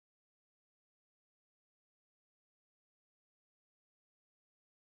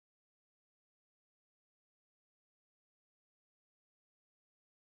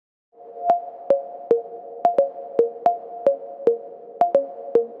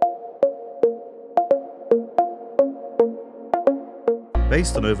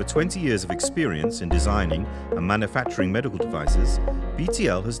Based on over 20 years of experience in designing and manufacturing medical devices,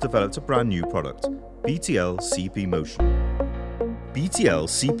 BTL has developed a brand new product, BTL CPMotion. BTL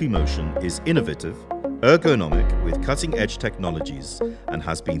CPMotion is innovative, ergonomic with cutting-edge technologies and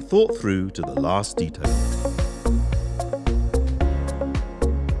has been thought through to the last detail.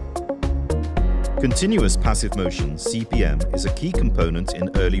 Continuous passive motion, CPM, is a key component in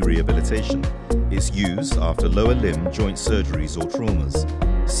early rehabilitation. It's used after lower limb joint surgeries or traumas.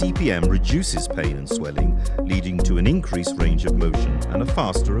 CPM reduces pain and swelling, leading to an increased range of motion and a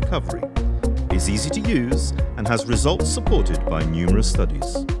faster recovery. It's easy to use and has results supported by numerous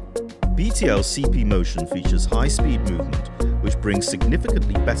studies. BTL CPMotion features high-speed movement, which brings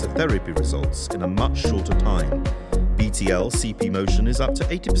significantly better therapy results in a much shorter time. BTL CPMotion is up to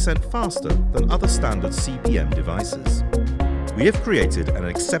 80% faster than other standard CPM devices. We have created an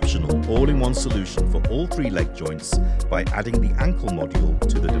exceptional all-in-one solution for all three leg joints by adding the ankle module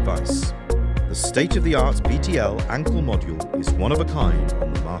to the device. The state-of-the-art BTL ankle module is one of a kind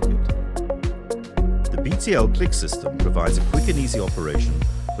on the market. The BTL click system provides a quick and easy operation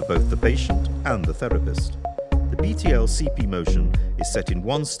for both the patient and the therapist. The BTL CPMotion is set in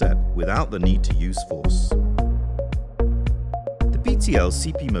one step without the need to use force. The BTL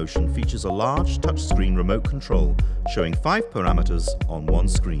CPMotion features a large touchscreen remote control showing 5 parameters on one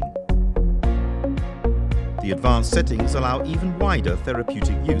screen. The advanced settings allow even wider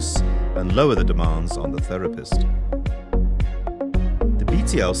therapeutic use and lower the demands on the therapist. The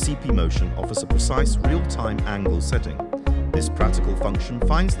BTL CPMotion offers a precise real-time angle setting. This practical function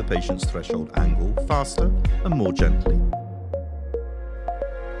finds the patient's threshold angle faster and more gently.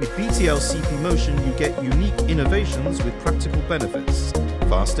 With BTL CPMotion, you get unique innovations with practical benefits,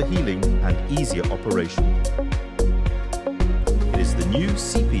 faster healing and easier operation. It is the new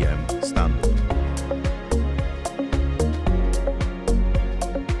CPM standard.